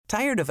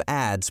Tired of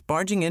ads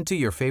barging into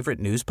your favorite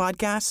news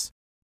podcasts?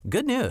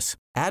 Good news.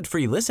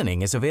 Ad-free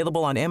listening is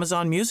available on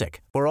Amazon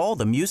Music for all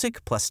the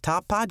music plus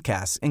top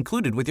podcasts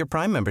included with your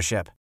Prime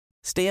membership.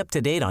 Stay up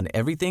to date on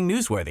everything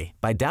newsworthy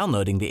by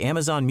downloading the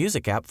Amazon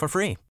Music app for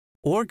free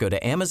or go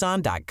to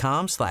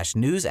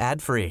amazon.com/news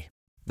ad free.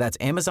 That's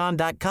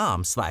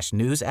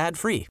amazon.com/news ad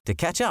free to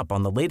catch up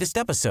on the latest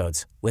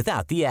episodes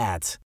without the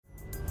ads.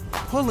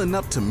 Pulling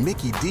up to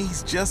Mickey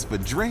D's just for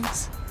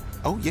drinks?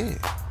 Oh yeah,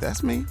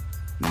 that's me.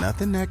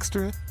 Nothing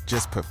extra,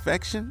 just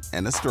perfection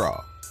and a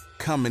straw.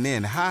 Coming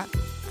in hot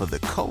for the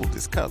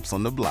coldest cups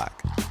on the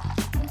block.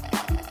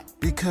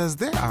 Because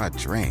there are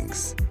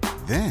drinks.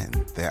 Then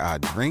there are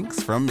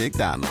drinks from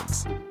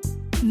McDonald's.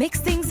 Mix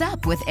things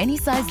up with any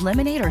size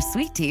lemonade or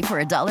sweet tea for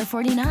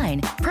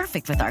 $1.49.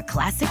 Perfect with our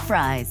classic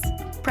fries.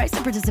 Price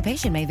and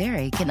participation may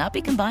vary. Cannot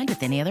be combined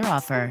with any other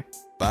offer.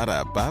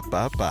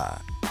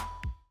 Ba-da-ba-ba-ba.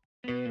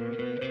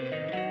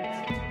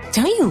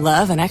 Don't you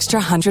love an extra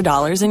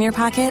 $100 in your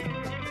pocket?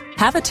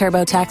 Have a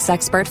TurboTax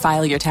expert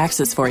file your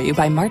taxes for you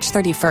by March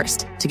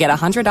 31st to get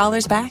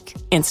 $100 back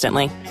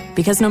instantly.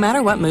 Because no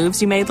matter what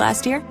moves you made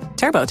last year,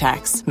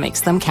 TurboTax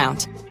makes them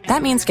count.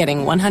 That means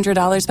getting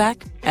 $100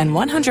 back and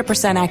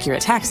 100%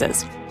 accurate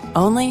taxes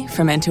only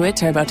from Intuit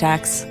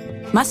TurboTax.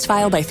 Must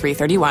file by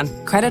 3/31.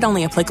 Credit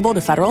only applicable to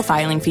federal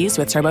filing fees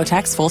with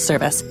TurboTax full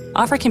service.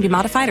 Offer can be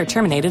modified or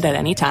terminated at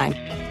any time.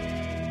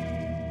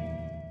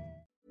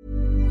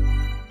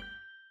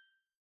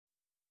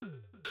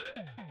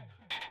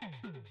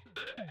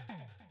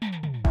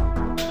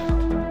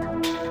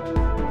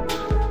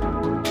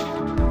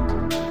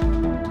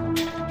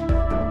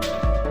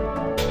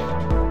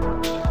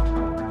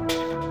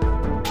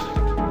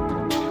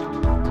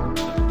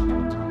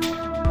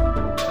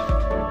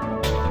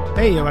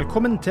 Hei og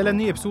velkommen til en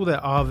ny episode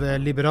av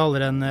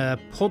Liberaleren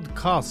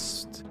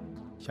podcast.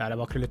 Kjære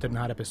vakre lytter,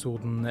 denne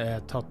episoden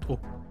tatt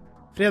opp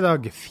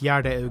fredag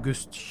 4.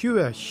 august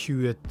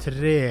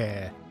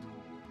 2023.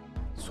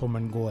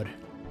 Sommeren går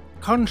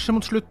kanskje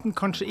mot slutten,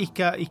 kanskje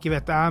ikke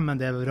vet jeg, men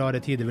det rare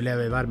tider vi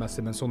lever i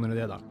værmessig, men sånn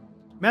det da.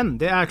 Men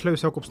det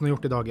Klaus Jakobsen har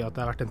gjort I dag at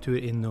jeg har vært en tur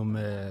innom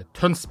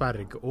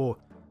Tønsberg og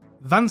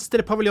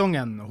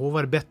Venstre-paviljongen.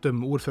 Håvar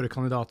Bettum,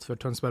 ordførerkandidat for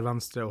Tønsberg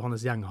Venstre og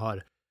hans gjeng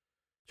har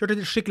kjørte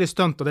et skikkelig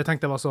stunt, og det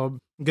tenkte jeg var så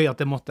gøy at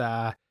det måtte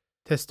jeg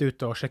teste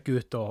ut og sjekke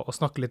ut og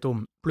snakke litt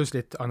om, pluss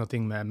litt andre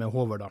ting med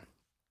Håvar da.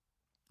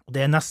 Og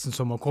det nesten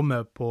som å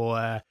komme på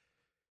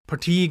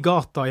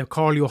partigata I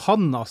Karl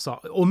Johan, altså,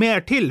 og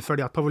mer til,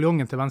 fordi at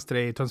paviljongen til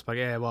Venstre I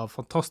Tønsberg var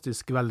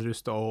fantastisk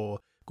velrustet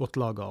og godt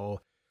laget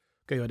og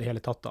gøy I det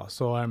hele tatt da.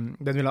 Så den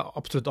vil jeg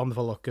absolutt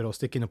anbefale dere å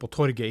stikke inn på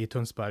torget I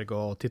Tønsberg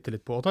og titte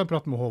litt på, og ta en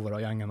prat med Håvar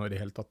og gjengen og I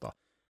det hele tatt da.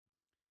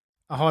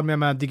 Jeg har med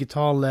meg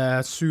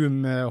digitale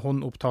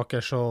Zoom-håndopptaker,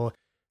 så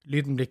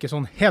lyden blir ikke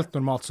sånn helt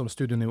normalt som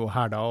studionivå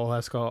her da, og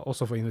jeg skal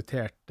også få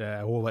invitert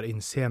Håvar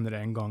inn senere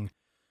en gang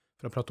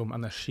for å prate om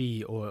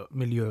energi og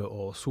miljø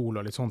og sol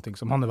og litt sånne ting,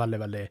 som han veldig,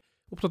 veldig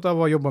opptatt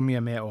av å jobbe mye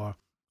med og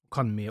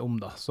kan mye om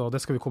da, så det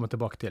skal vi komme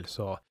tilbake til.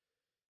 Så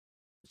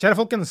kjære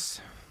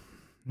folkens,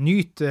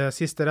 nyt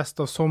siste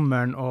rest av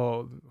sommeren,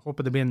 og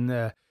håper det blir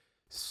en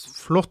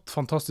flott,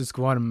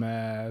 fantastisk varm,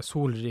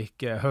 solrik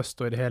høst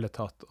og I det hele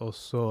tatt, og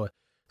så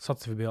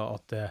satser vi på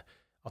at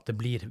det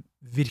blir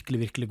virkelig,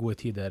 virkelig gode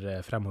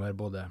tider fremover,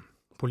 både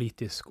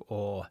politisk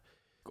og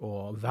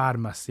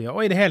værmessig,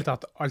 og I det hele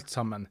tatt alt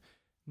sammen.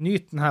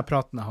 Nyt denne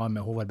praten jeg har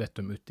med Håvar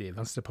Bettum ute I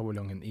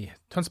Venstre-paviljongen I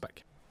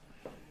Tønsberg.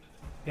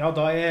 Ja,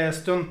 da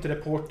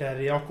stuntreporter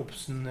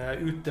Jakobsen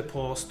ute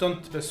på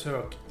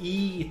stuntbesøk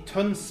I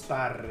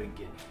Tønsberg.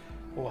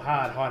 Og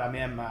her har jeg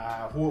med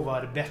meg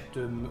Håvar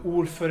Bettum,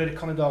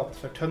 ordførerkandidat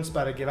for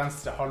Tønsberg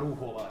Venstre. Hallo,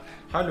 Håvar.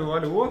 Hallo,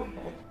 og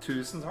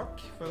tusen takk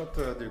for at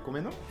du kom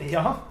innom.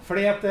 Ja,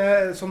 fordi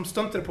at som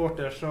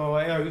stuntreporter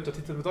så jeg ute og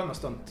tittet på et annet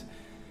stunt.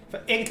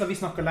 For egentlig har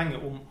vi snakket lenge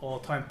om å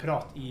ta en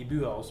prat I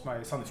bua hos meg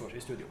I Sandefjord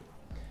I studio.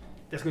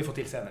 Det skal vi få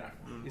til senere.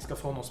 Vi skal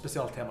få noen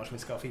spesialtemaer som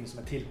vi skal finne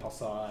som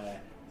tilpasset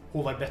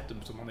Håvar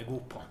Bettum, som han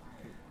god på.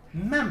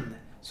 Men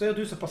så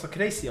du såpass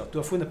crazy at du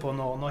har funnet på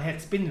noe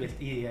helt spinnvilt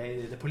I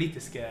det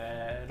politiske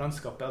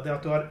landskapet, og det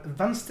at du har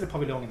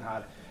Venstre-paviljongen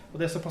her, og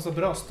det såpass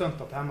bra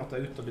stunt at her måtte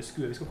jeg ut og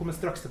beskue. Vi skal komme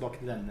straks tilbake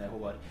til den,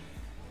 Håvar.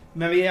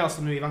 Men vi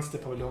altså nå I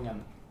Venstre-paviljongen.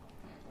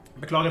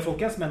 Beklager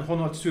folkens, men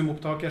håndholdt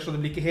Zoom-opptaker, så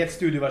det blir ikke helt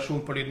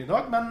studioversjon på lyden I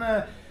dag, men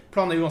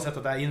planen uansett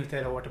at jeg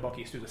inviterer Håvar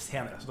tilbake I studio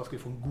senere, så da skal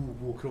vi få en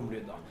god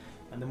krumlyd da.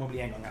 Men det må bli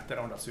en gang etter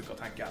Arendalsuka,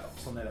 tenker jeg da.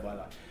 Sånn det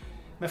bare.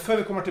 Men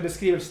før vi kommer til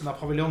beskrivelsen av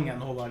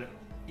paviljongen, Håvar,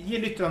 gi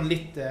lytterne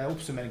litt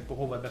oppsummering på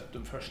Håvar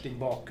Bettum først, din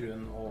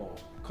bakgrunn og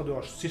hva du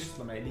har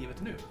syslet med I livet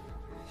til nå.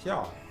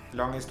 Ja,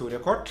 lang historie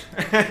kort.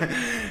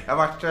 Jeg har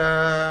vært...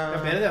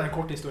 Jeg ber det en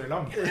kort historie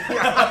lang.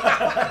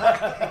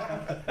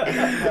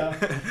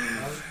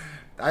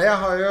 Nei, jeg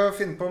har jo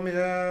funnet på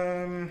mye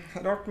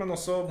rart, men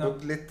også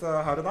bodd litt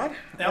her og der.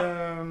 Ja.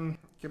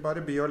 Ikke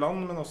bare by og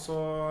land, men også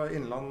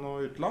innland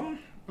og utland.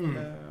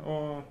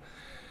 Og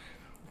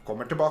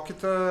kommer tilbake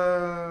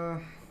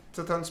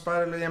til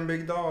Tønsberg eller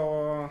hjembygda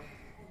og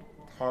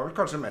har vel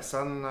kanskje med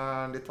seg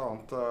en litt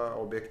annet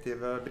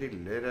objektive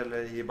briller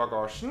eller i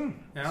bagasjen,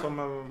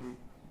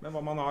 med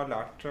hva man har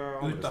lært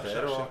andre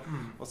steder,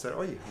 og ser,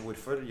 oi,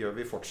 hvorfor gjør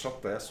vi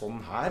fortsatt det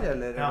sånn her,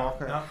 eller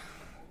hva?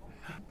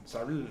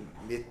 Så vel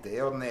litt det,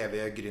 og den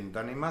evige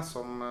gründeren i meg,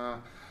 som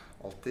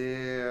alltid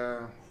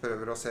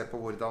prøver å se på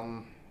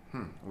hvordan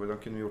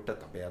kunne vi gjort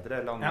dette bedre,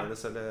 eller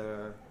annerledes,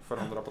 eller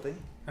forandret på ting.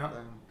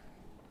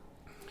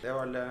 Det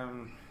var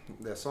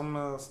det som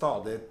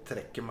stadig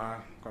trekker meg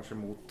kanskje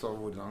mot, og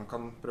hvordan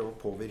kan prøve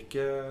å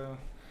påvirke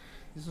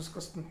de som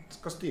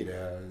skal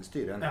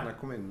styre enten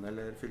kommunen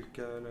eller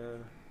fylket eller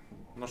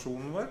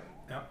nasjonen vår.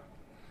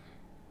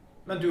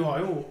 Men du er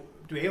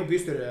jo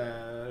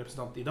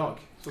bystyrerepresentant i dag,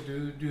 så det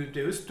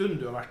er jo en stund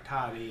du har vært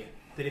her i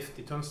drift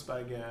i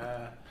Tønsberg.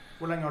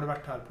 Hvor lenge har du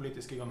vært her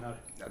politisk i gang her?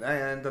 Det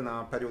er denne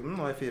perioden,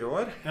 nå i 4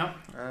 år.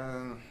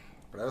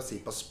 Jeg pleier å si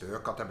på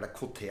spøk at jeg ble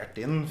kvotert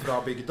inn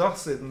fra bygda,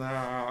 siden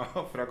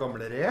fra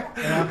gamle re.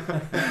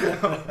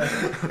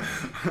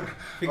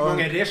 Fikk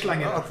mange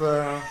reslenger.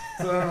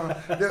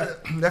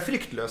 Det er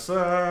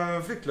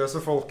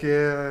fryktløse folk i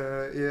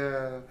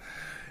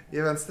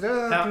Venstre,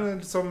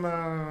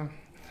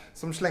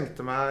 som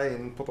slengte meg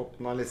inn på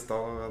toppen av lista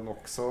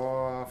nok så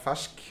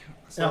fersk.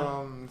 Så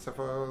jeg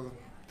får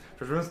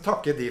først og fremst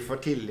takke de for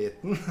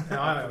tilliten.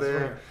 At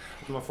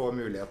man får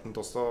muligheten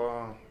til også,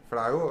 for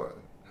det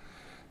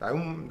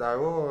er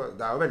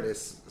jo veldig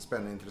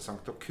spennende og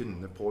interessant å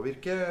kunne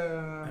påvirke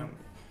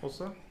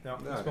også. Ja,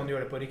 så skal man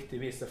gjøre det på riktig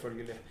vis,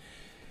 selvfølgelig.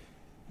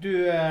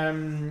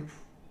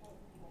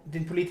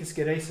 Din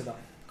politiske reise da,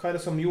 hva er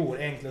det som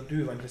gjorde egentlig at du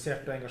var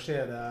interessert i å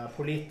engasjere deg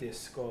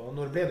politisk, og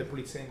når ble du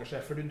politisk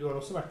engasjert? For du har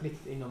også vært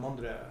litt innom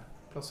andre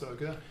plasser, har du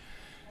ikke det?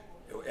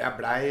 Jo,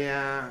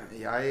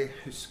 jeg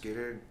husker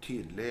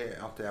tydelig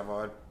at jeg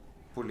var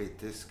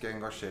politisk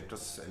engasjert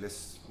eller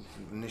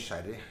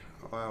nysgjerrig,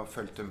 og jeg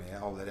følte med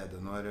allerede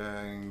når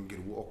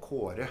Gro og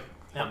Kåre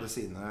hadde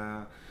sine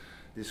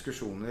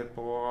diskusjoner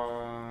på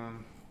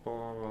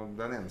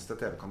den eneste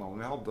TV-kanalen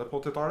vi hadde på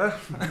 80-tallet.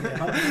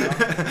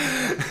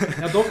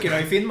 Dere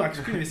i Finnmark,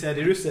 så kunne vi se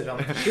de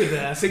russerne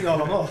skyde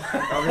signaler nå.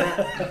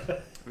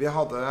 Vi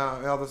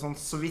hadde sånn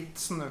så vidt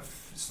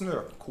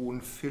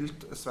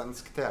snøkornfylt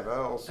svensk TV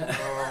også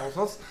hos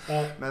oss.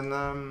 Men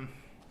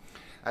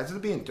det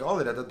begynte jo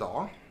allerede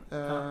da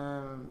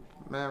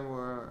med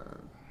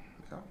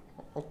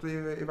at vi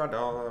i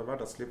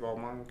hverdagsliv hva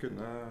man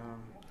kunne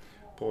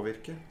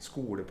påvirke.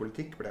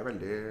 Skolepolitikk ble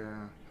veldig...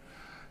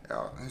 jeg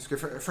husker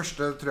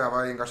første tror jeg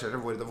var engasjert i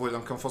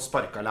hvordan kan få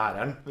sparket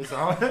læreren, hvis jeg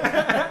var.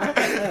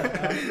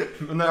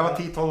 Men når jeg var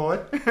 10-12 år.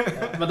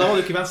 Men da var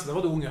du ikke Venstre, da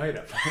var du Unge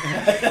Høyre.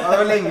 Det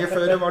var lenge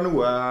før det var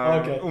noe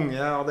unge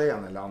av det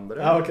ene eller andre.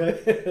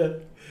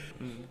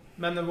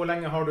 Men hvor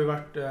lenge har du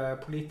vært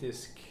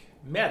politisk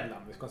medlem,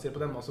 hvis man sier på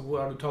den måten?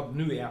 Hvor har du tatt,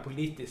 nå er jeg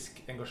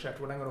politisk engasjert,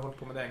 hvor lenge har du holdt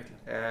på med det egentlig?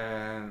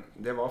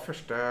 Det var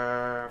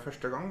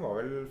første gang var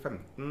vel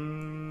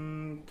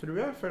 15, tror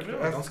jeg. Det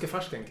var ganske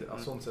ferskt egentlig, da,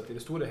 sånn sett, i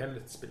det store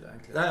helhetsspillet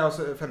egentlig. Nei,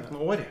 altså 15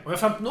 år. Og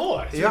 15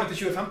 år? Siden til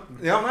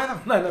 2015? Ja,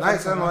 nei,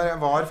 så når jeg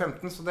var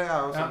 15, så det er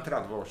jo sånn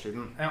 30 år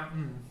siden.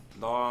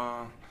 Da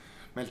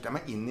meldte jeg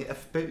meg inn i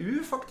FPU,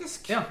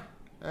 faktisk.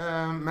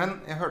 Men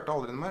jeg hørte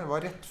aldri noe mer, det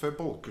var rett før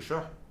Dolkesjø.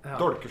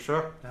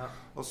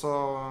 Og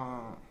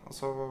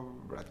så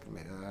ble det ikke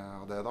mer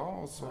av det da,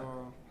 og så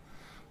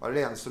var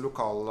det eneste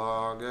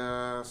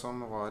lokallaget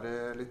som var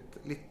litt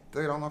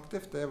grann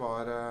aktivt. Det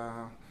var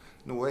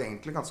noe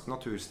egentlig ganske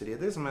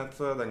naturstridig, som het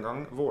den gang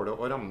Våle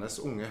og Ramnes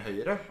Unge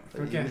Høyre.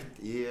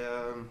 Jeg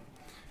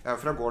er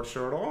fra gård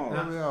selv også,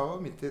 og vi er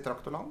jo midt i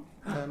traktorland.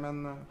 Men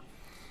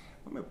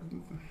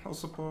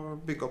også på å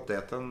bygge opp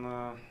det til en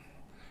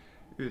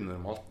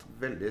unormalt,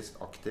 veldig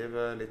aktiv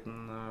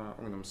liten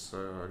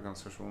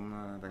ungdomsorganisasjon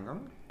den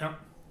gang.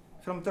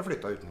 Frem til jeg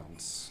flyttet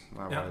utenlands,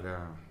 da jeg var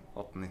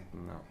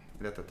 18-19,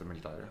 rett etter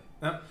militæret.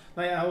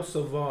 Nei, jeg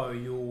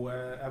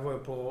var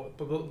jo på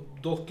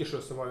Dolkesjø,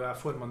 så var jo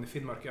jeg formann i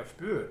Finnmark i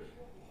FPU,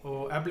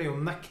 og jeg ble jo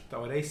nektet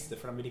å reise,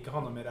 for de ville ikke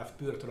ha noe mer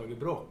FPU til å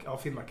lage bråk av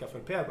Finnmark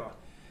FRP da.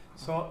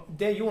 Så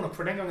det gjorde nok,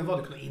 for den gangen var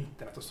det ikke noe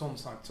internett og sånn,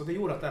 så det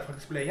gjorde at jeg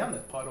faktisk ble igjen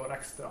et par år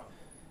ekstra.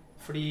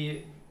 Fordi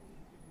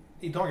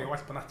i dag er jo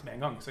alt på nett med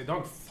en gang, så i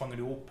dag fanger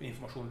du opp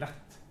informasjon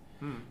lett.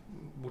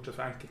 Bortsett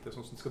fra enkelte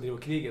som skal drive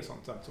og krige,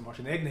 sånt, som har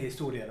sine egne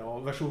historier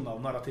og versjoner av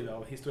narrativet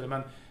av historier.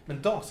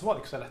 Men da så var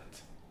det ikke så lett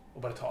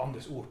å bare ta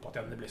andres ord på at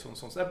det ble sånn.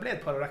 Så jeg ble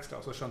et par år ekstra,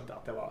 og så skjønte jeg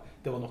at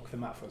det var nok for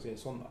meg, for å si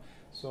det sånn da.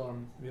 Så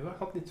vi har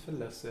hatt litt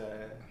felles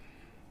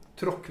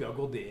tråkk vi har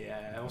gått i,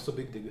 også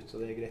bygdegutt, så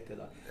det er greit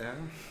det der.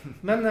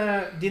 Men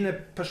dine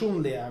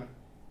personlige,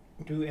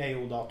 du er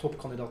jo da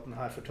toppkandidaten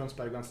her for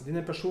Tønsberg Venstre,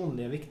 dine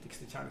personlige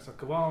viktigste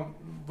kjernesaker,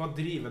 hva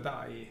driver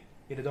deg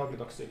i det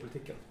dagligdagse i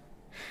politikken?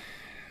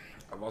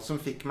 Hva som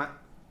fikk meg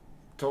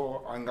til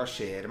å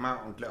engasjere meg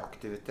ordentlig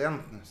aktivt igjen,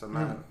 som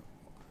jeg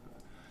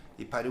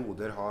i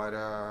perioder har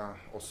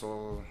også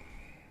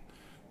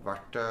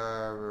vært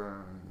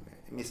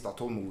mistet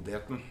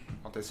tålmodigheten.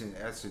 At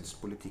jeg synes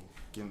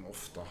politikken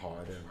ofte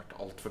har vært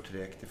alt for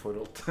tregt i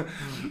forhold til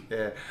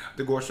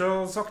det går så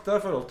sakte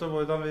i forhold til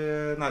hvordan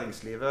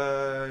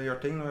næringslivet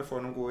gjør ting når vi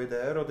får noen gode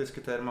ideer og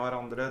diskuterer med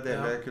hverandre,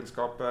 deler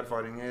kunnskap,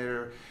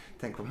 erfaringer,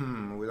 tenker på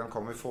hvordan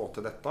kan vi få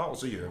til dette, og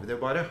så gjør vi det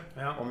bare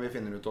om vi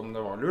finner ut om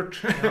det var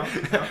lurt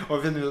og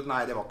vi finner ut,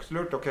 nei det var ikke så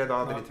lurt, ok, da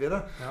driter vi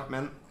det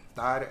men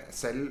det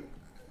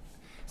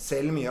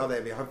selv mye av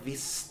det vi har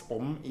visst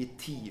om i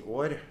 10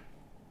 år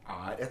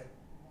et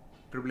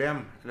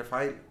problem eller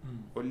feil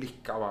og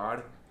likevel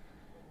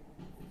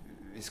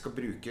vi skal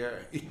bruke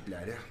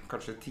ytterligere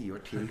kanskje 10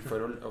 år til for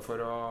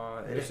å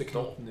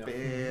rette opp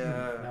i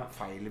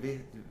feil vi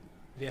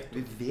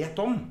vet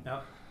om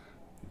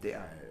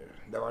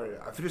det var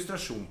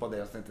frustrasjon på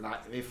det og så tenkte nei,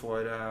 vi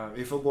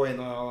får gå inn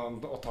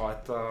og ta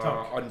et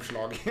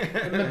armslag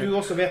men du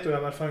også vet jo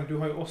av erfaring du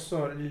har jo også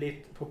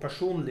litt på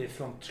personlig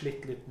front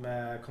slitt litt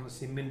med kan du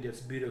si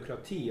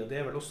myndighetsbyråkrati og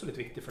det vel også litt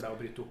viktig for deg å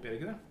bryte opp,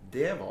 ikke det?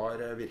 Det var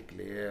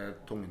virkelig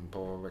tungen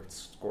på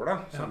vektskåla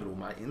som dro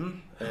meg inn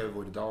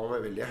hvor det var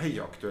en veldig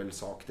høyaktuell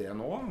sak det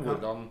nå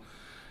hvordan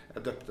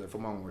jeg døpte for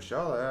mange år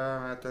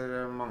siden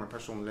etter mange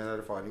personlige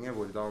erfaringer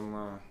hvordan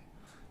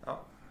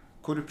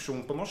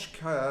korrupsjon på norsk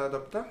har jeg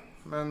døpt det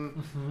men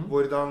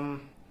hvordan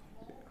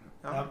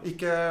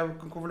ikke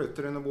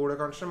konvolutter under bordet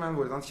kanskje men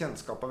hvordan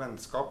kjennskap og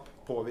vennskap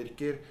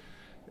påvirker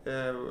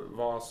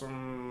hva som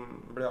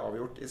ble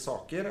avgjort i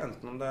saker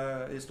enten om det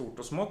i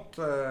stort og smått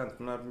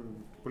enten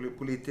det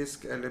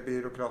politisk eller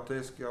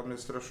byråkratisk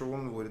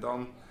administrasjon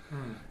hvordan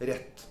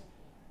rett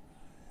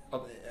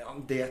at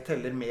det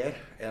teller mer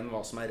enn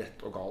hva som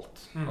rett og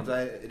galt at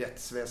det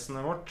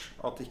rettsvesenet vårt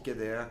at ikke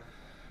det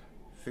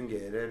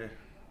fungerer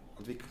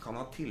at vi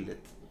kan ha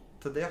tillit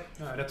til det.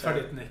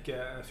 Rettferdigheten ikke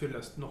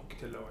fyllest nok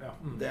til å...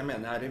 Det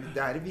mener jeg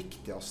det det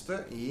viktigste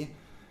i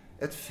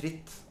et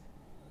fritt...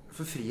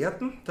 For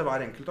friheten til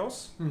hver enkelt av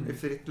oss, i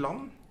fritt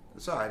land,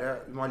 så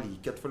det du må ha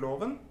likhet for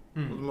loven,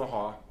 og du må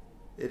ha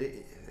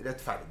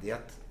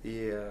rettferdighet i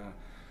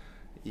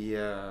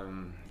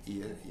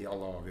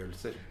alle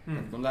avgjørelser.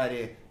 Enten om det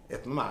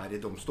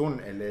i domstolen,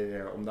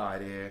 eller om det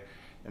i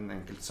en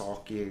enkelt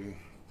sak i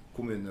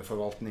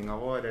kommuneforvaltningen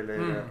vår, eller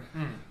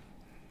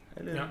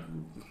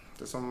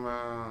det som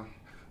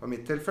var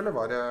mitt tilfelle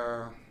var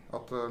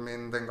at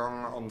min den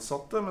gang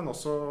ansatte, men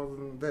også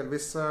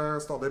delvis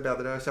stadig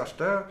bedre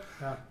kjæreste,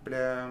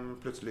 ble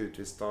plutselig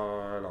utvist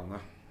av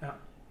landet.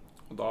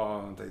 Og da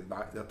tenkte jeg,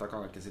 nei, dette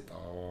kan jeg ikke sitte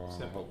og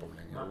holde på med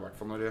lenger. I hvert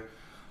fall når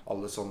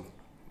alle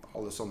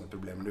sånne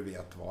problemer du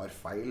vet var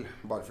feil,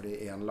 bare fordi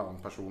en eller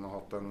annen person har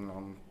hatt en eller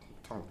annen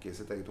tanke i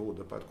sitt eget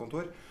hode på et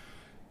kontor,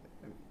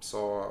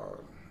 så...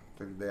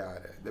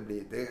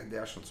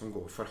 Det sånt som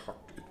går for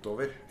hardt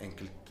utover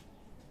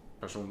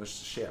enkeltpersoners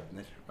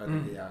skjebner.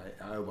 Jeg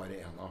jo bare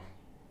en av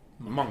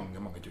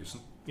mange tusen.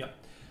 Ja.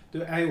 Du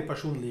jo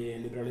personlig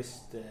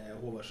liberalist,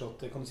 Håvar, så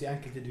at, kan du si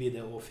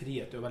enkeltindividet og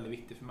frihet jo veldig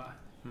viktig for meg.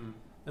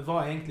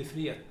 Hva egentlig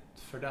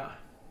frihet for deg?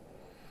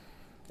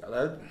 Ja,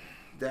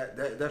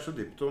 det så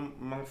dypt og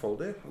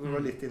mangfoldig, og du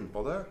var litt inne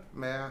på det,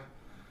 med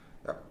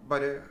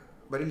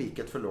bare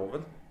likhet for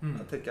loven.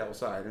 Jeg tenker jeg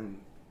også en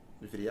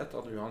frihet,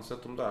 at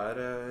uansett om det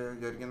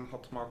Jørgen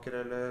Hattmaker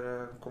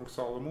eller Kong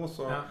Salomo,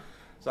 så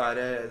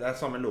det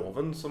samme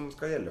loven som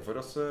skal gjelde for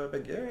oss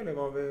begge, eller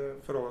hva vi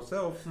forholder oss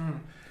til. Og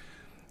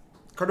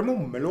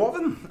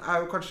kardemommeloven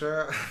jo kanskje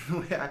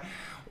noe jeg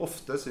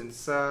ofte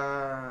synes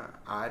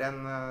en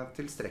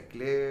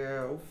tilstrekkelig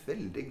og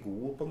veldig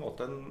god, på en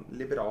måte en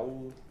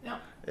liberal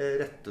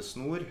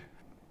rettesnor.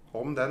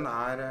 Om den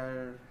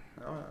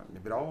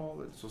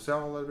liberal,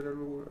 sosial, eller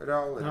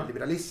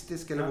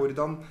liberalistisk, eller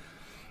hvordan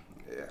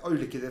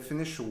ulike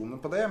definisjoner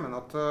på det, men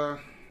at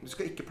du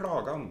skal ikke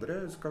plage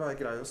andre, du skal være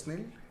grei og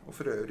snill, og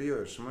for øvrig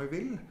gjøre som vi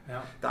vil.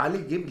 Der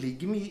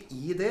ligger mye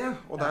i det,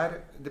 og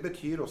det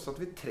betyr også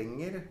at vi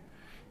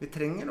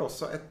trenger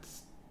også et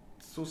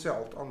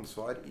sosialt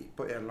ansvar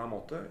på en eller annen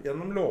måte,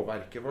 gjennom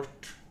lovverket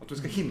vårt, at du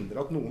skal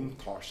hindre at noen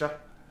tar seg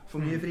for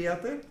mye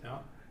friheter.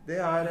 Det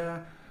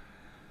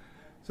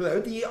Så det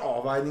jo de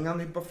avveiningene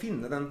vi må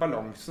finne den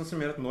balansen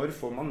som gjør at når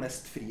får man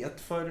mest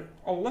frihet for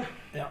alle.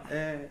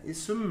 I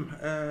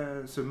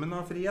summen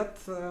av frihet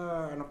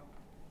nok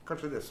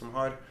kanskje det som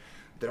har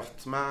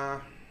dratt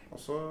meg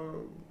også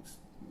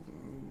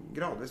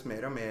gradvis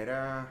mer og mer.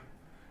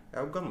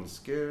 Jeg jo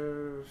ganske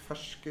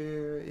fersk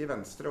i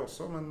Venstre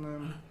også, men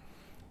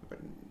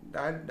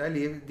det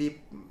liv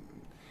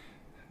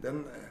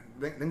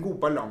den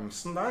gode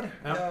balansen der.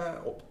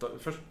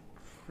 Først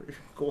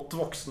godt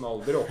voksen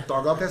alder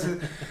oppdaget at jeg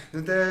synes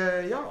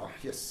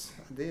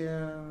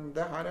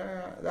det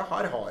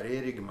her har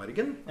i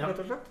ryggmargen, rett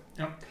og slett.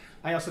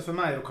 Nei, altså for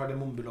meg jo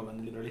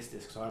kardemommeloven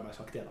liberalistisk, så har jeg bare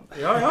sagt det.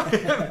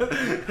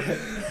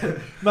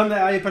 Men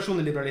jeg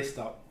personlig liberalist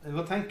da.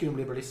 Hva tenker du om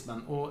liberalismen?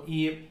 Og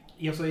i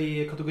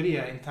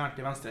kategorier internt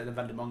i Venstre det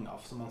veldig mange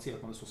av, så man sier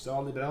at man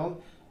sosialliberal,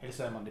 eller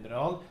så man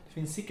liberal. Det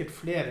finnes sikkert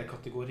flere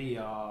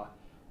kategorier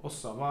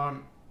også. Hva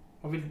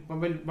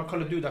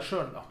kaller du deg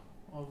selv da?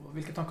 Og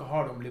hvilke tanker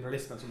har du om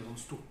liberalismen som et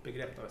sånt stort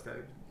begrep da,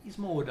 i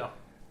små ord da?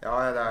 Ja,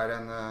 det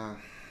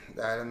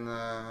Det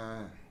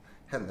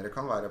hender det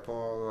kan være på,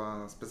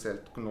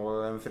 spesielt nå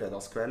en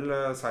fredagskveld,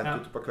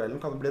 sent ute på kvelden,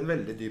 kan det bli en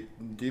veldig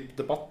dyp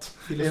debatt.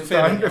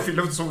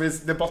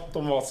 Filosofisk debatt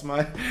om hva som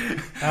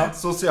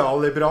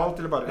sosialliberalt,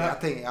 eller bare,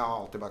 jeg har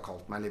alltid bare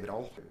kalt meg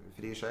liberal.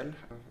 Fri sjel,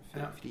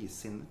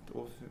 frisinnet,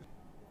 og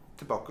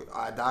tilbake,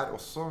 der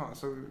også,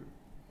 altså,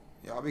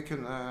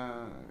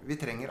 alle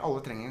trenger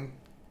en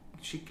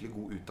skikkelig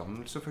god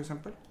utdannelse, for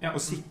eksempel.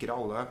 Og sikre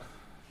alle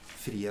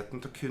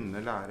friheten til å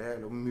kunne lære,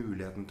 eller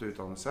muligheten til å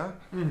utdanne seg.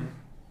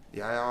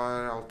 Jeg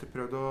har alltid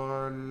prøvd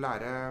å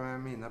lære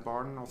mine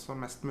barn også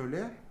mest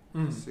mulig.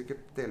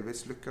 Sikkert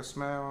delvis lykkes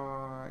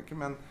med,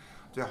 men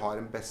at vi har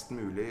en best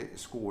mulig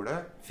skole,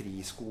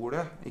 friskole,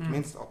 ikke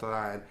minst. At det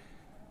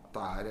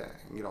er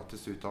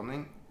gratis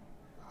utdanning,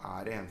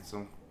 det eneste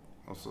som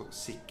også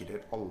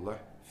sikrer alle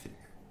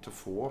til å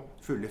få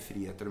fulle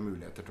friheter og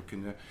muligheter til å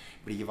kunne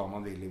bli hva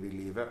man vil i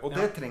livet. Og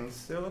det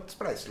trengs jo et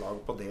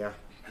spleiselag på det.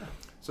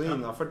 Så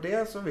innenfor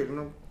det så vil det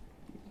nok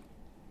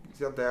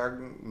si at det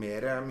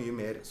mye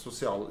mer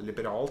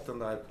sosialliberalt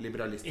enn det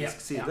liberalistisk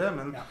side,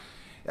 men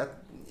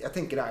jeg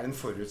tenker det en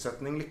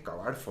forutsetning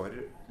likevel for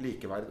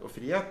likeverd og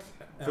frihet.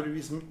 For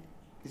hvis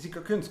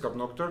ikke har kunnskap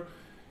nok til å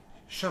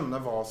skjønne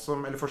hva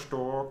som, eller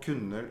forstå,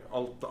 kunne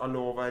alt av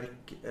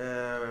lovverk,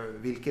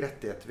 hvilke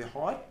rettigheter vi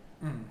har,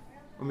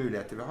 og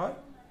muligheter vi har,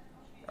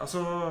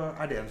 altså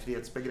det en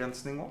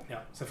frihetsbegrensning også?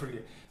 Ja,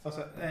 selvfølgelig.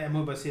 Altså, jeg må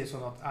bare si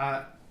sånn at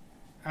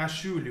jeg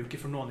skjuler jo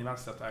ikke for noen i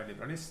Venstre at jeg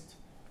liberalist.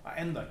 Jeg har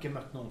enda ikke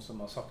møtt noen som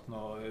har sagt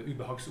noe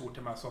ubehagsord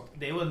til meg. Så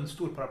det jo en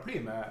stor paraply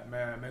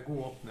med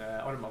gode åpne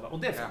armer,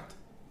 og det fint.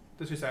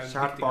 Det synes jeg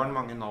Kjært barn,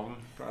 mange navn.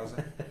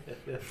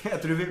 Jeg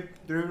tror de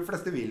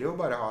fleste vil jo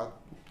bare ha et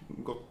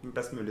godt,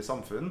 best mulig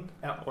samfunn,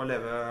 og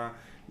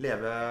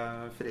leve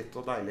fritt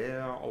og deilig,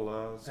 alle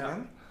som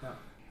en.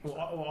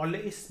 Og alle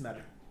ismer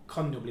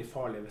kan jo bli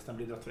farlige hvis de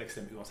blir dratt for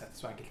ekstremt uansett,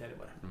 så enkelt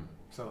det bare.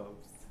 Så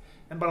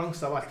en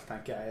balanse av alt,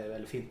 tenker jeg,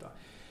 veldig fint da.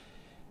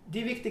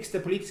 De viktigste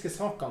politiske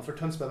sakene for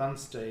Tønsberg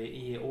Venstre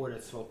i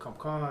årets valgkamp,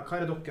 hva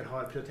det dere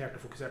har prioritert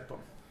og fokusert på?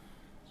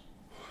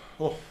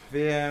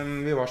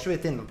 Vi var så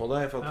vidt inne på det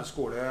i forhold til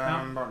skole,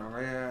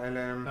 barnehage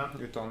eller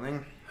utdanning.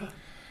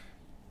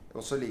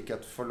 Også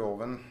likhet for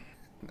loven,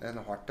 en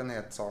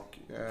het sak,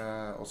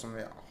 og som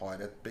vi har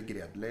et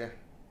begredelig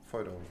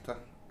forhold til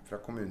fra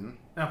kommunen.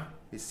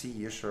 Vi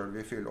sier selv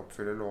vi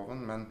oppfyller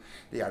loven, men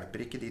det hjelper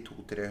ikke de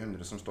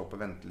 200-300 som står på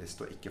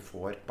venteliste og ikke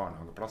får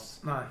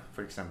barnehageplass. For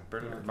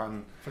eksempel.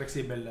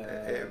 Fleksibel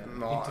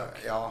inntak.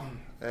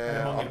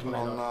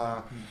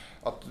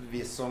 At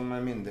vi som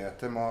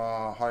myndigheter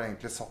har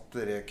egentlig satt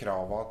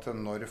kravet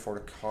til når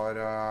folk har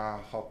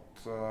hatt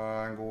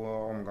en god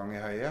omgang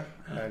i høyet,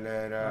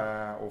 eller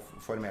og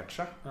formert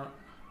seg.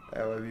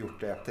 Og gjort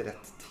det til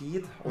rett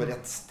tid og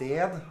rett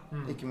sted,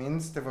 ikke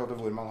minst i forhold til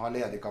hvor man har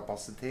ledig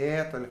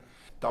kapasitet.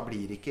 Da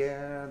blir det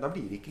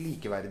ikke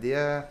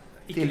likeverdige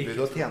tilbud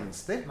og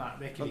tjenester.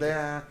 Og det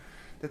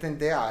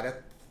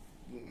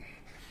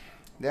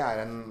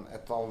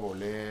et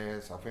alvorlig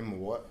sak vi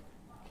må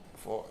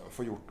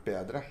få gjort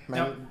bedre.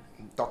 Men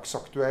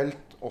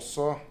dagsaktuelt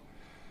også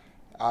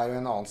jo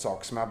en annen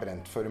sak som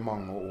brent for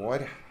mange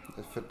år,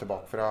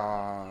 tilbake fra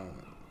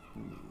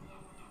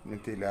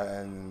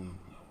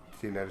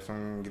tidligere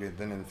som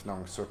gründer innen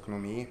finans og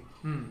økonomi.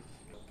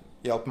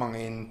 Hjalp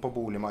mange inn på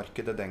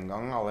boligmarkedet den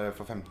gang, allerede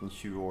for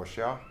 15-20 år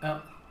siden.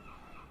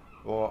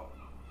 Og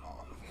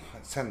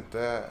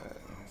sendte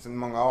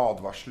mange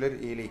advarsler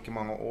i like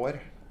mange år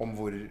om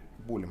hvor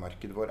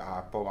boligmarkedet vår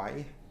på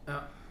vei.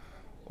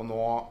 Og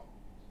nå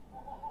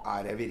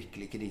det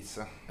virkelig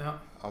krise.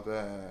 At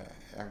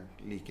jeg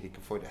liker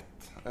ikke å få rett,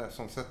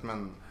 sånn sett, men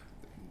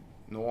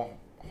nå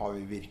har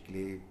vi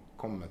virkelig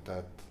kommet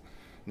til et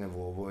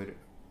nivå hvor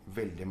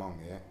veldig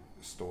mange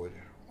står,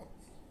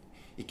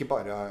 ikke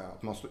bare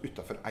at man står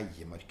utenfor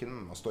eiermarkedet,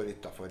 men man står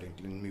utenfor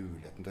egentlig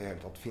muligheten til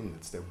hele tatt finne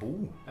et sted å bo.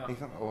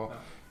 Og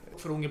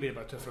for unge blir det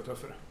bare tøffere og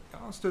tøffere.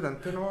 Ja,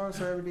 studenter nå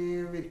ser vi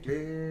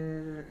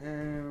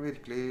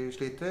virkelig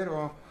sliter,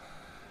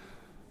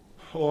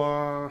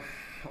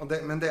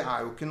 men det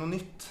jo ikke noe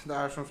nytt. Det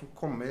sånn som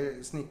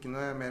kommer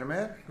snikende mer og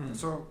mer.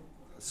 Så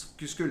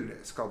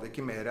skal det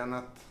ikke mer enn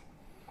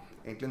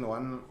egentlig nå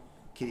en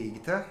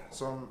krig til,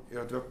 som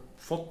gjør at vi har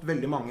fått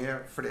veldig mange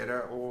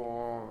flere å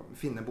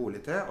finne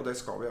bolig til, og det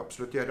skal vi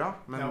absolutt gjøre.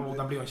 Men og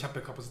det blir jo en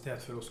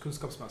kjempekapasitet for oss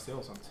kunnskapsmessig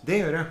også, sant? Det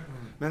gjør det.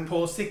 Men,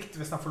 på sikt,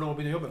 hvis de får lov å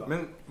begynne å jobbe da.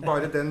 Men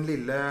bare den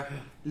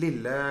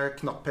lille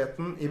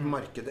knappheten i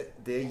markedet,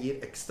 det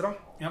gir ekstra.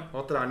 Og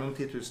at det noen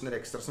 10 000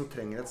 ekstra som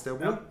trenger et sted å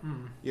bo,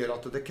 gjør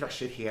at det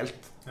krasjer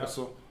helt,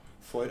 også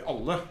for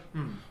alle.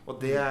 Og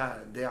det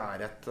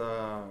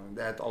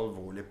et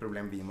alvorlig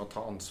problem vi må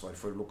ta ansvar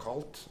for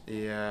lokalt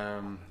i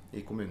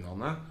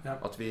kommunene.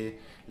 At vi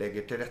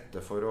legger til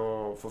rette for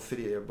å få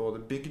både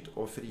bygd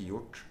og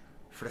frigjort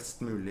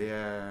flest mulig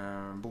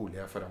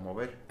boliger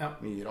fremover.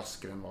 Mye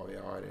raskere enn hva vi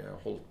har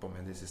holdt på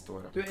med de siste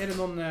årene. Du,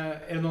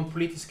 det noen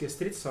politiske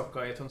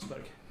stridssaker i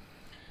Tønsberg?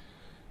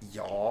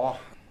 Ja,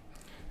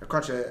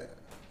 kanskje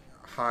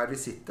her vi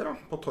sitter da,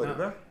 på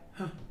torvet.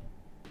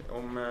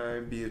 om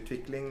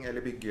byutvikling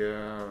eller bygge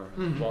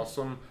hva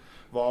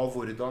og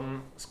hvordan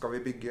skal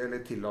vi bygge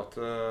eller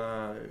tillate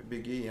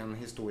bygge i en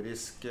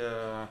historisk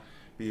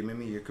by med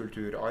mye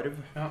kulturarv.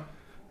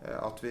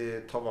 At vi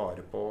tar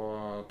vare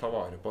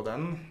på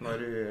den når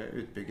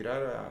utbyggere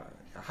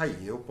jeg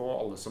heier jo på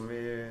alle som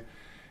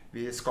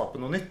vi skaper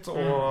noe nytt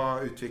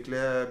og utvikle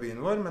byen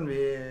vår, men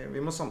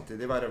vi må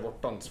samtidig være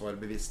vårt ansvar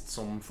bevisst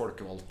som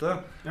folkevalgte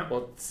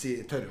og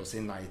tørre å si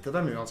nei til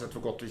dem, uansett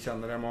hvor godt vi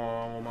kjenner dem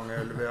og hvor mange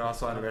øl vi har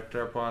servert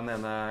på den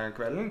ene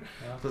kvelden.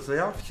 Så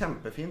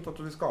kjempefint at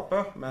du vil skape,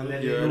 men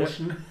gjør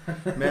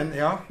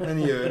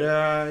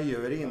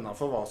det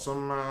innenfor hva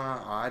som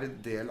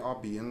del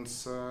av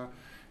byens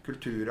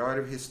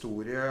kulturarv,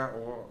 historie,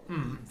 og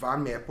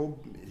vær med på å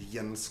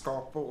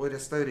gjenskape og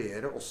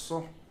restaurere også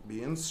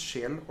byens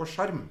sjel og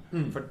skjerm,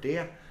 for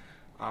det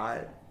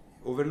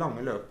over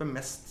lange løpet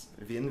mest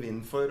vinn-vinn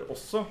for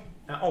også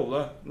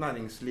alle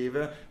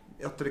næringslivet,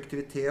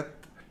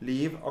 attraktivitet,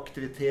 liv,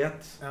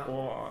 aktivitet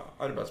og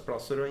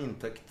arbeidsplasser og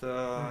inntekt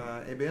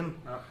i byen.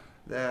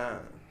 Det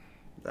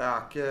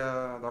ikke,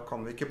 da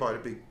kan vi ikke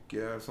bare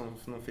bygge sånn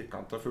noen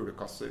firkantede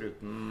fuglekasser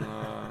uten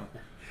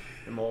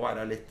det må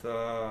være litt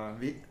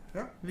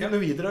når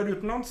vi drar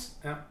utenlands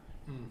det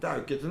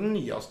jo ikke til den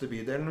nyeste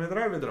bydelen vi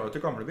drar jo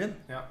til gamlebyen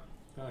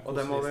og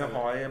det må vi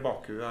ha i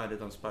bakhuet her i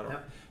Tønsberg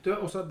Du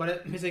også bare,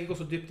 hvis jeg ikke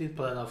går så dypt inn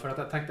på det da, for at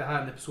jeg tenkte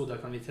her en episode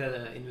jeg kan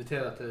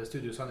invitere deg til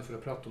Studio Sande for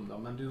å prate om det,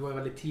 men du var jo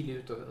veldig tidlig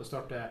ute å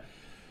starte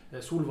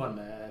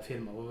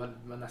solvarmefirma og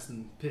var nesten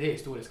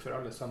prehistorisk for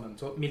alle sammen,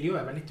 så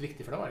miljøet var litt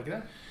viktig for deg, var det ikke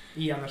det?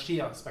 I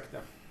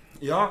energiaspektet.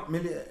 Ja,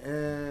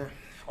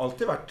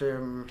 alltid vært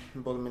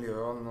både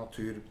miljø- og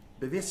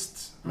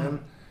naturbevisst, men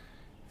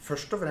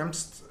først og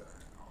fremst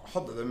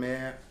hadde det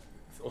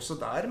også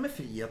der med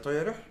frihet å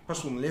gjøre.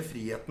 Personlige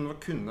friheten å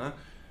kunne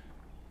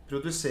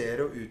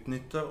produsere og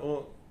utnytte og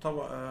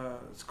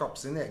skape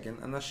sin egen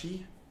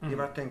energi i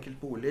hvert enkelt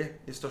bolig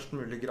i størst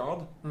mulig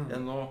grad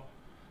enn å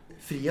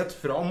frihet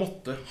fra å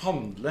måtte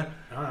handle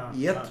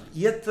i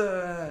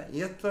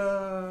et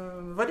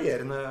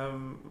varierende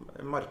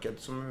marked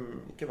som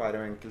ikke hver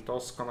enkelt av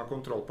oss kan ha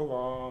kontroll på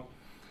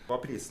hva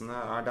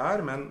prisene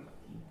der, men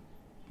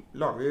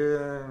lager vi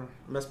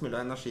mest mulig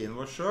av energien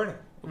vår selv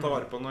og ta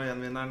vare på den og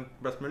gjenvinner den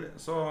best mulig,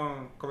 så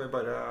kan vi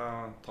bare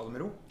ta det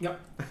med ro. Ja.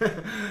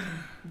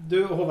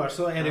 Du, Håvar,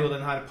 så det jo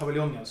den her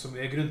paviljongen som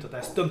er grunnen til at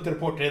jeg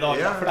stuntreporter i dag,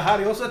 for det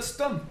her jo også et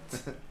stunt.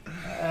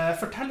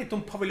 Fortell litt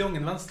om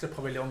paviljongen,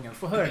 Venstre-paviljongen.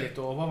 Få høre litt,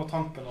 og hva var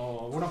tanken,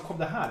 og hvordan kom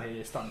det her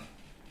i stand?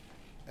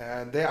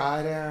 Det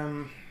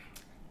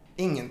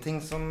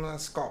ingenting som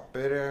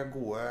skaper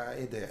gode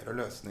ideer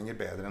og løsninger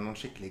bedre enn noen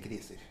skikkelige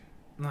kriser.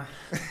 Nei.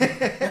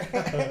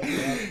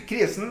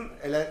 Krisen,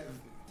 eller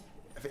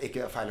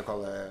ikke feil å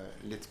kalle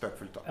litt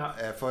spøkfullt da.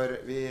 For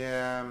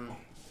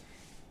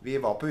vi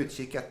var på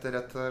utkikk etter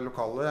et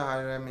lokale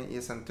her i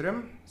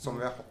sentrum, som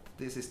vi har hatt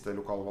de siste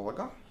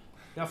lokalvalgene.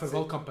 Ja, for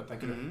valgkampen,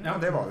 tenker du? Ja,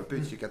 det var vi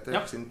på utkikk etter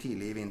siden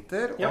tidlig i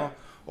vinter,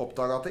 og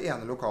oppdaget at det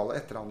ene lokalet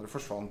etter det andre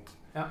forsvant.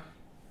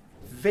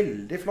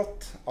 Veldig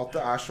flott at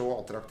det så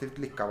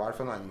attraktivt likevel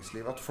for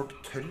næringslivet, at folk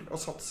tør å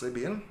satse i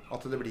byen,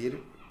 at det blir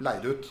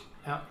leid ut.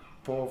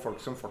 På folk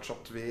som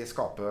fortsatt vil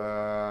skape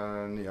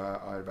nye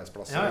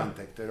arbeidsplasser og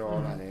inntekter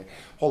og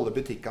holde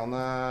butikkene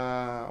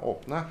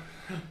åpne.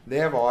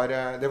 Det var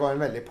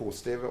en veldig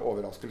positiv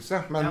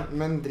overraskelse,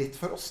 men dritt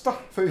for oss da,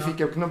 for vi fikk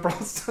jo ikke noen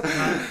plass.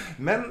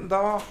 Men da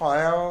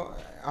jeg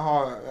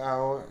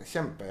jo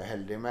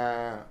kjempeheldig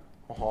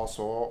med å ha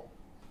så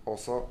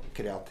også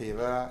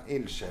kreative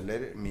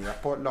ildsjeler med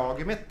på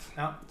laget mitt,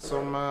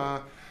 som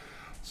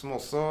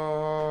også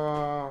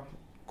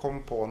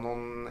kom på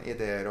noen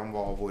ideer om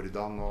hva og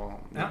hvordan,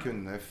 og vi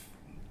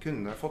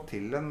kunne få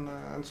til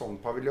en sånn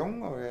paviljong,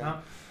 og vi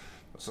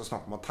så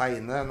snakket om å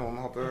tegne.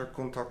 Noen hadde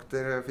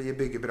kontakter i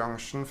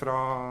byggebransjen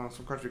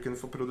som kanskje vi kunne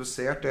få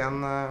produsert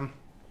en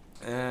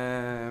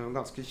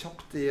ganske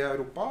kjapt i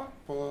Europa.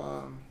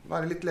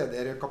 Det litt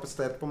ledigere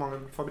kapasitet på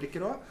mange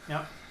fabrikker også.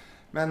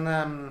 Men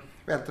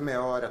vi endte med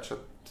å rett og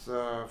slett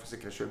for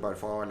sikkerhets skyld bare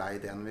få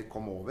leid en vi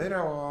kom over,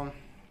 og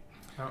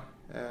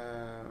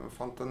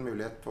fant en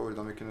mulighet på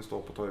hvordan vi kunne stå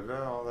på torvet,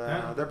 og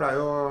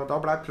da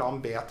ble plan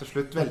B til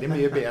slutt veldig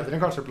mye bedre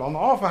enn kanskje plan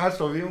A, for her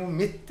står vi jo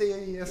midt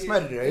i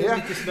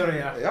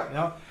smørrøyet.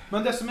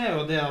 Men det som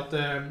jo det at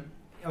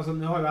altså,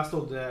 nå har jo jeg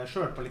stått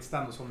selv på litt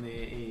stand og sånn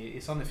i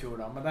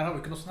Sandefjord da, men der har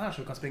vi ikke noe sånn her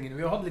så vi kan springe inn.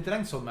 Vi har hatt litt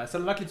regnsommer, så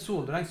det har vært litt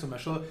sol og regnsommer,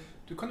 så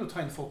du kan jo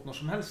ta inn folk når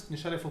som helst.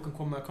 Nysgjerrige folk kan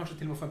komme, kanskje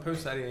til og med få en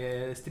pause her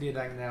i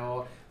stridregnet,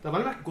 og det har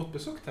vel vært godt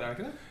besøkt her,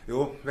 ikke det? Jo,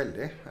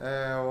 veldig.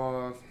 Og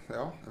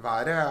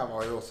været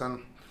var jo også en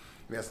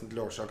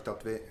vesentlig årsak til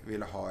at vi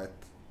ville ha et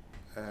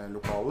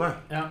lokale,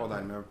 og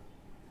dermed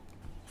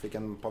fikk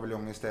en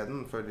paviljong i stedet,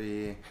 fordi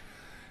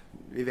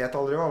vi vet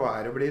aldri hva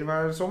været blir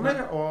hver sommer,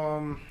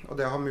 og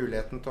det å ha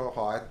muligheten til å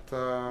ha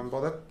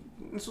både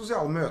en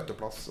sosial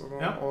møteplass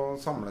å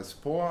samles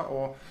på,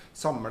 og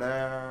samle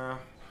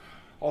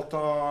alt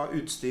av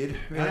utstyr,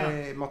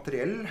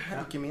 materiell,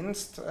 ikke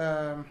minst,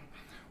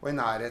 og i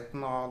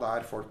nærheten av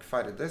der folk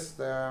ferdes.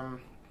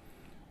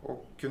 å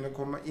kunne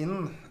komme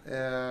inn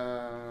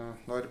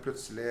når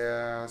plutselig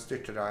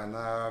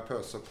styrteregnet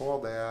pøser på,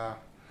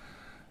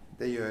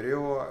 det gjør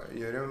jo at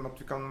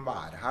vi kan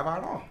være her hver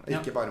dag.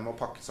 Ikke bare må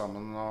pakke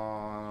sammen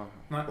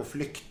og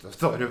flykte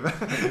torvet,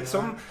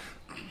 som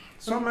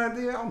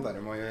de andre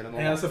må gjøre nå.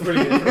 Ja,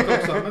 selvfølgelig.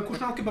 Men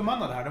hvordan har dere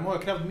bemannet det her? Det må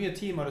ha krevd mye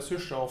tid og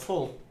ressurser og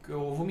folk,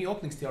 og hvor mye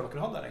åpningstid har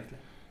dere hatt der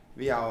egentlig?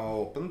 Vi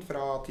åpent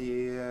fra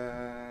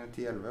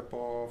 10-11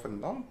 på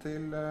formiddagen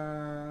til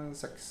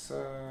 6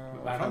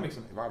 hver dag,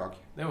 liksom? Hver dag.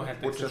 Det er jo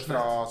helt bortsett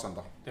fra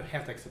søndag. Det er jo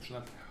helt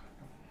eksepsjonelt.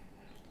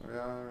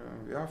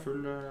 Vi har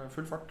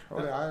full fart,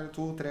 og det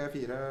 2, 3,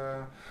 4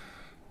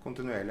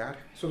 kontinuerlig her.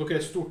 Så dere er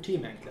et stort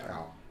team egentlig?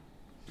 Ja,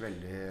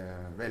 veldig,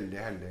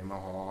 veldig heldig med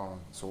å ha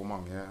så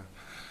mange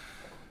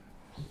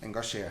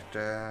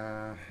engasjerte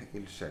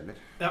ildsjeler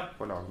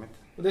på laget mitt.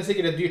 Og det er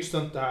sikkert et dyrt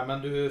stunt det her,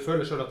 men du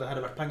føler selv at det her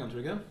er verdt pengene,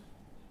 tror du ikke?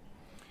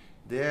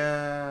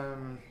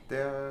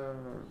 Det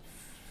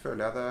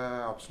føler jeg det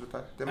absolutt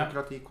er.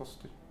 Demokrati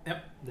koster. Ja,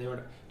 det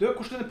gjør det.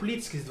 Hvordan er den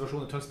politiske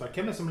situasjonen i Tønsberg?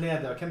 Hvem er som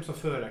leder, hvem som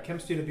fører, hvem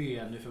styrer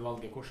byen nå for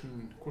valget?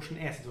 Hvordan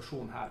er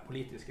situasjonen her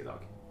politisk i dag?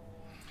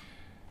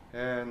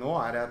 Nå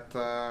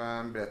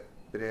det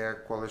bred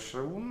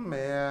koalisjon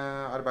med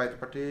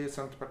Arbeiderpartiet,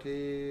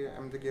 Senterpartiet,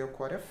 MDG og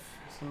KrF,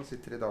 som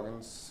sitter i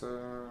dagens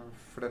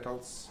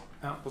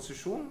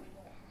flertallsposisjon.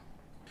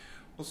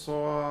 Og så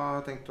har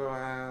jeg tenkt å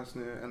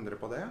endre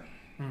på det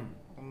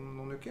om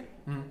noen uker.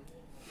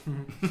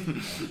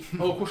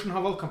 Og hvordan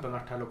har valgkampen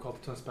vært her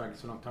lokalt i Tønsberg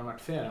så langt? Har den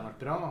vært fair? Har den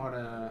vært bra? Har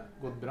det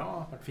gått bra?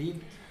 Har det vært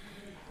fint?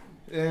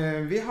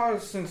 Vi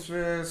synes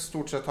vi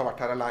stort sett har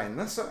vært her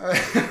alene, så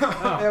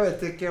jeg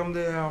vet ikke om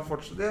de har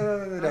fortsatt.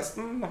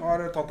 Resten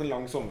har tatt en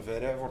lang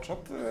sommerferie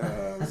fortsatt.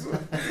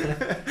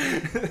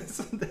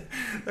 Så det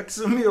ikke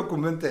så mye å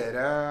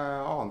kommentere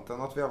annet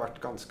enn at vi har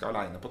vært ganske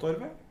alene på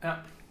torvet. Ja,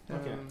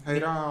 okay.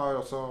 Høyre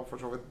har også for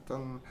så vidt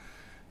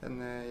en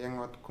gjeng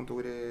og et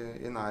kontor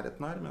i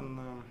nærheten her, men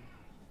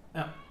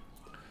ja.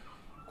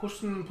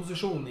 Hvordan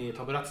posisjon i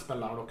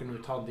taburettspillet har dere nå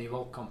tatt i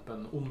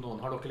valgkampen om noen?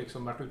 Har dere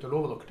liksom vært ute og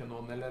lovet dere til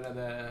noen, eller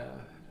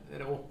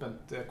det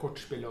åpent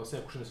kortspill og se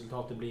hvordan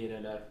resultatet blir,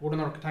 eller hvordan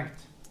har dere tenkt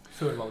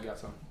før valget?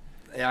 Altså?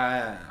 Jeg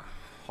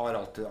har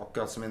alltid,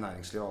 akkurat som i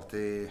næringslivet,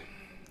 alltid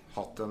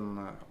hatt en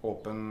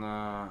åpen,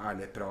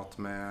 ærlig prat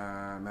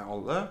med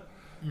alle.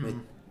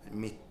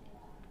 Mitt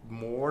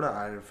mål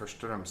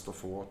først og fremst å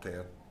få til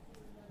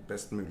et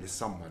best mulig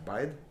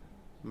samarbeid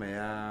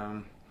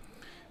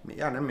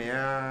gjerne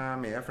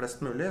med flest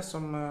mulig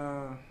som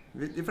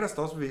de fleste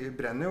av oss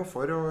brenner jo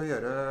for å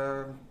gjøre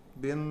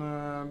byen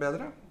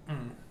bedre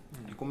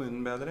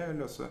kommunen bedre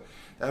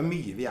det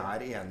mye vi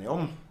enige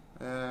om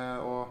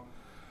og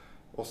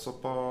også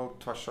på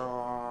tvers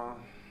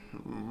av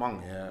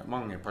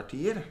mange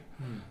partier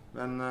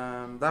men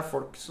det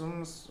folk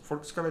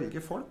skal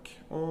velge folk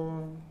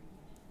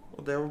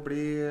og det å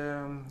bli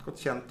godt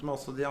kjent med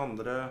også de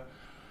andre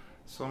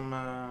som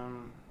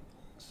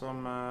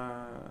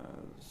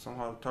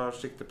tar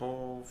sikte på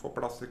å få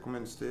plass i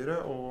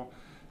kommunestyret og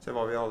se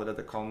hva vi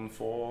allerede kan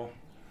få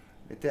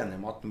litt enige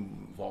om at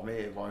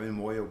hva vi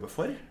må jobbe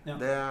for. Ja.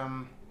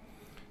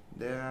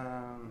 Det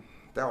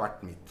har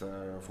vært mitt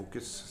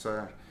fokus. Så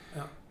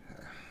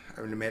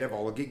jeg vil mer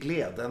valg i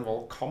glede enn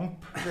valgkamp,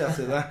 vil jeg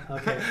si det.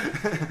 Okay.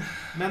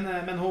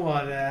 Men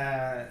Håvar,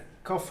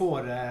 hva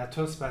får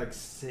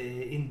Tønsbergs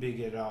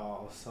innbyggere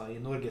altså, i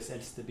Norges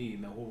eldste by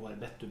med Håvar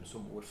Bettum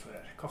som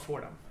ordfører? Hva får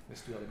de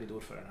hvis du hadde blitt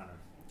ordføreren her?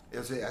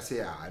 Jeg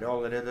sier jeg jo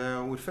allerede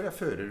ordfører. Jeg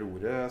fører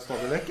ordet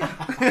stadig vekk.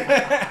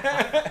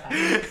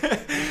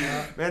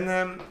 Men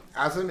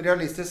altså,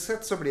 realistisk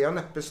sett så blir jeg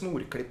neppe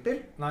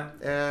snorklipper.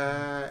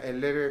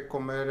 Eller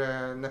kommer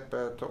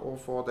neppe til å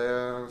få det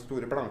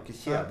store blanke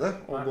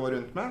kjedet å gå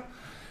rundt med.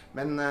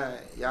 Men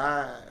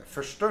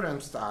først og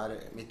fremst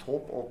mitt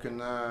håp å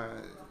kunne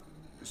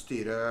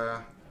styre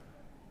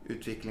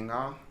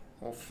utviklingen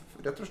og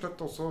rett og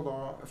slett også da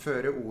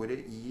føre ordet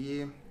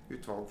i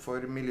utvalg for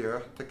miljø,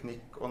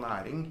 teknikk og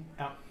næring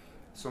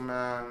som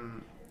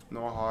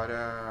nå har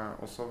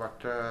også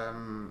vært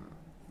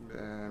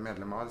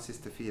medlem av de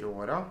siste 4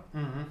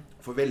 årene.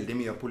 For veldig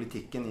mye av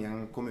politikken i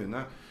en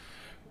kommune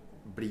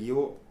blir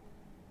jo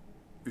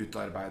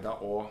utarbeidet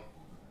og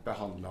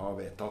behandlet og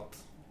vedtatt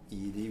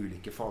i de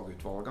ulike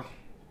fagutvalgene.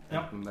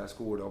 Enten det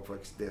skole og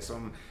oppvekst. Det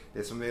som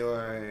vi jo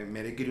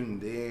mer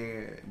grundig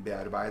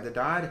bearbeider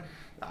der,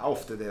 det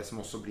ofte det som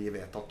også blir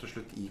vedtatt til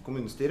slutt i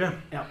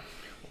kommunestyret. Ja.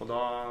 Og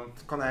da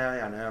kan jeg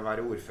gjerne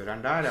være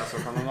ordføreren der, så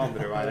kan noen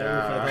andre være...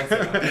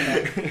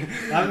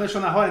 Nei, men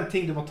jeg har en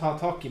ting du må ta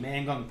tak i med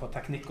en gang på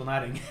teknikk og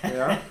næring.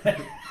 Ja.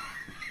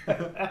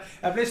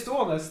 Jeg ble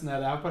stående når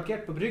jeg har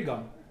parkert på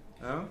bryggen.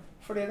 Ja.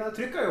 Fordi jeg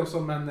trykket jo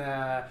som en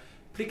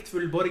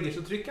pliktfull borger,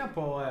 så trykker jeg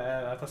på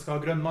at jeg skal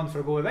ha grønn mann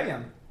for å gå i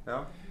veien. Ja.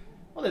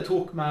 Og det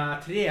tok meg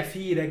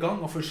 3-4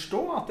 ganger å forstå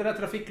at det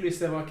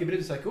trafikklyset var ikke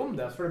brydde seg ikke om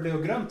det. For det ble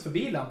jo grønt for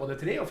bilene både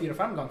 3 og 4 og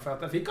 5 ganger, for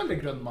at jeg fikk aldri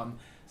grønn mann.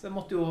 Så jeg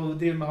måtte jo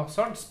drive med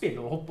hasardspill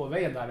og hoppe over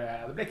veien der.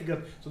 Det ble ikke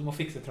grønt, så du må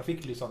fikse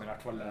trafikklysene i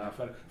hvert fall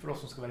for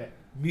oss som skal være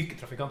myke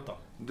trafikanter.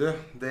 Du,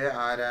 det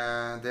har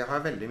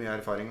jeg veldig mye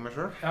erfaring med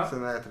selv,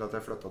 siden etter at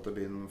jeg flyttet til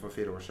byen for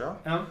 4 år siden.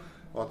 Ja.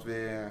 Og at vi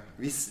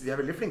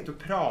er veldig flinke til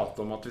å prate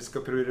om at vi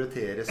skal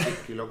prioritere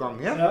sykkel og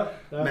gange,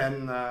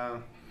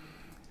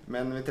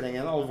 men vi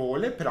trenger en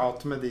alvorlig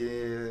prat med de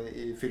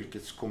i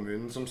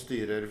fylkeskommunen som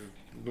styrer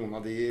noen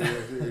av de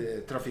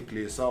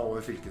trafikklysa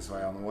over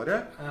fylkesveiene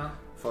våre.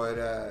 For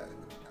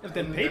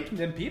den pipen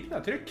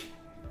er trykk.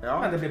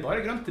 Men det blir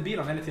bare grønt til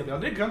bilene hele tiden. Det blir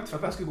aldri grønt for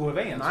at jeg skulle gå i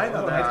veien. Nei,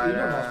 så det er helt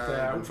unormalt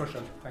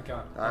oppførsel, tenker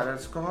jeg. Der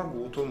skal ha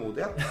god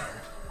tålmodighet.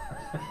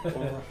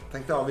 Og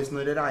tenk deg hvis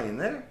når det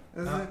regner,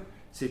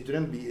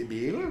 sitter du i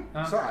bilen,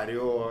 så er det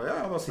jo,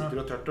 da sitter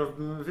du tørt og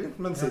fint,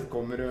 men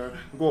kommer du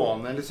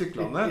gående eller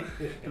syklende.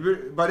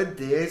 Bare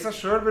det i seg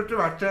selv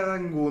burde vært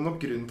en god nok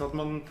grunn til at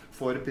man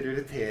får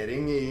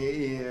prioritering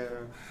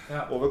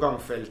over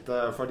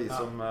gangfeltet for de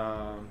som...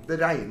 Det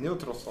regner jo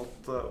tross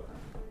alt,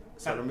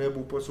 selv om vi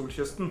bor på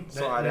solkysten,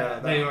 så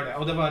det gjør det,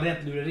 og det var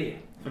rent lureri.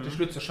 For til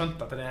slutt så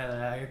skjønte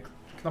jeg at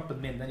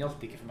knappen min, den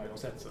gjaldt ikke for meg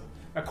uansett, så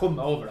jeg kom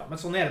meg over da. Men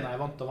sånn er det når jeg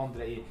er vant til å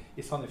vandre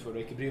i Sandefjord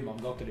og ikke bry meg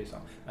om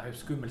gatelysene. Jeg har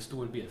jo skummel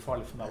stor bil,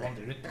 farlig for meg å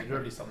vandre rundt i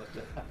rødlysene.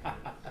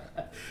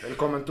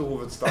 Velkommen til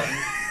hovedstaden.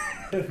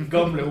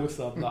 Gamle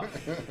hovedstaden da.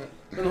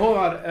 Men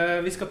Håvar,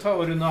 vi skal ta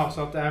og runde av,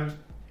 så at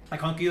jeg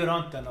kan ikke gjøre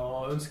annet enn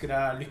å ønske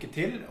deg lykke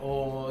til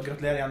og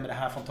gratulere igjen med det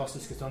her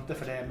fantastiske stuntet,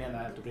 for det mener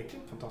jeg helt oppriktig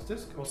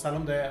fantastisk. Og selv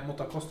om det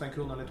måtte ha kostet 1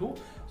 krone eller 2,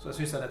 så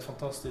synes jeg det er et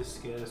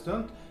fantastisk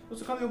stunt. Og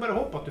så kan vi jo bare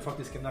håpe at du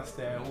faktisk er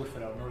neste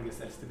ordfører av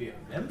Norges eldste by.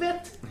 Hvem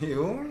vet?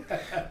 Jo,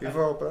 vi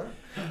får håpe det.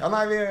 Ja,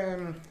 nei, vi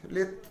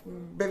litt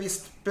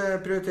bevisst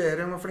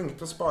prioriterer og flinke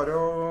til å spare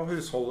og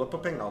husholde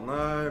på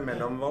pengene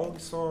mellom valg,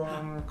 så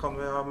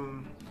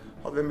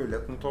hadde vi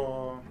muligheten til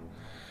å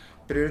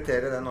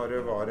prioritere det når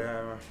det var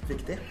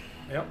viktig.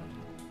 Ja.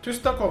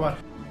 Tusen takk, Håvar.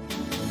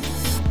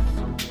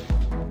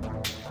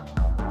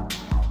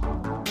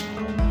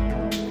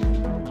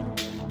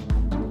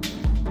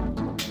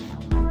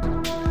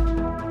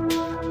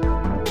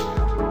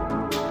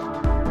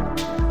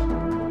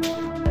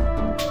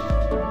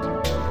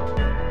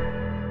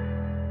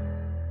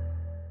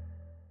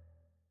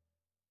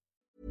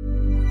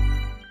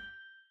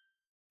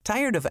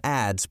 Tired of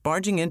ads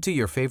barging into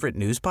your favorite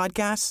news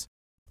podcasts?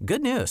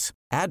 Good news.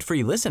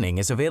 Ad-free listening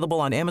is available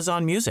on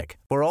Amazon Music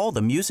for all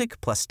the music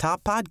plus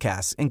top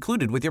podcasts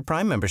included with your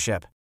Prime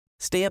membership.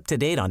 Stay up to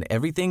date on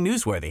everything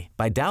newsworthy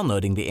by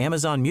downloading the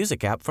Amazon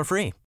Music app for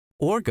free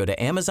or go to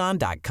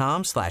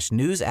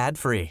amazon.com/news ad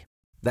free.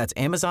 That's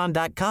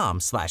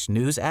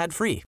amazon.com/news ad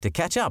free to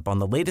catch up on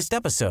the latest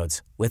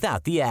episodes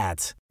without the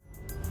ads.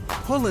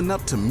 Pulling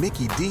up to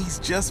Mickey D's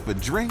just for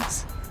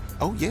drinks?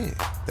 Oh yeah,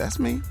 that's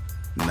me.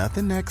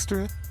 Nothing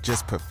extra,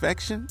 just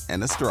perfection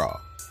and a straw.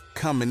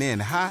 Coming in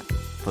hot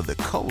for the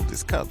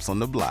coldest cups on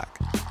the block.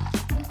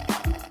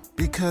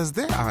 Because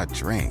there are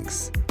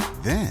drinks.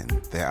 Then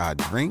there are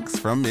drinks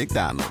from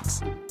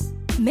McDonald's.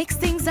 Mix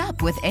things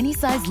up with any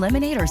size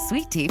lemonade or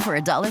sweet tea for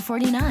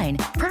 $1.49.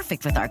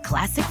 Perfect with our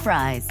classic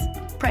fries.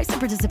 Price and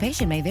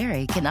participation may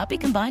vary. Cannot be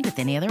combined with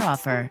any other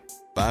offer.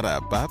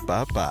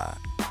 Ba-da-ba-ba-ba.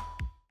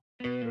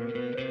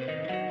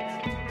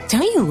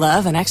 Don't you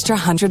love an extra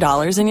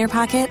 $100 in your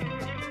pocket?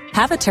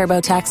 Have a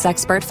TurboTax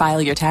expert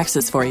file your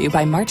taxes for you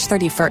by March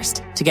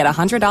 31st to get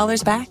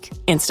 $100 back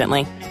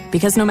instantly.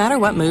 Because no matter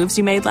what moves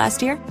you made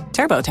last year,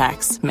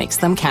 TurboTax makes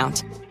them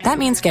count. That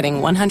means getting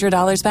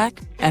 $100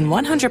 back and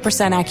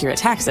 100% accurate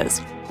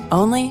taxes,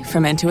 only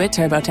from Intuit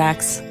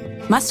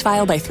TurboTax. Must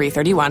file by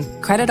 3/31.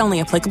 Credit only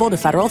applicable to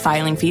federal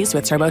filing fees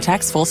with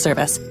TurboTax full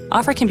service.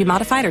 Offer can be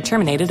modified or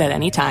terminated at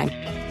any time.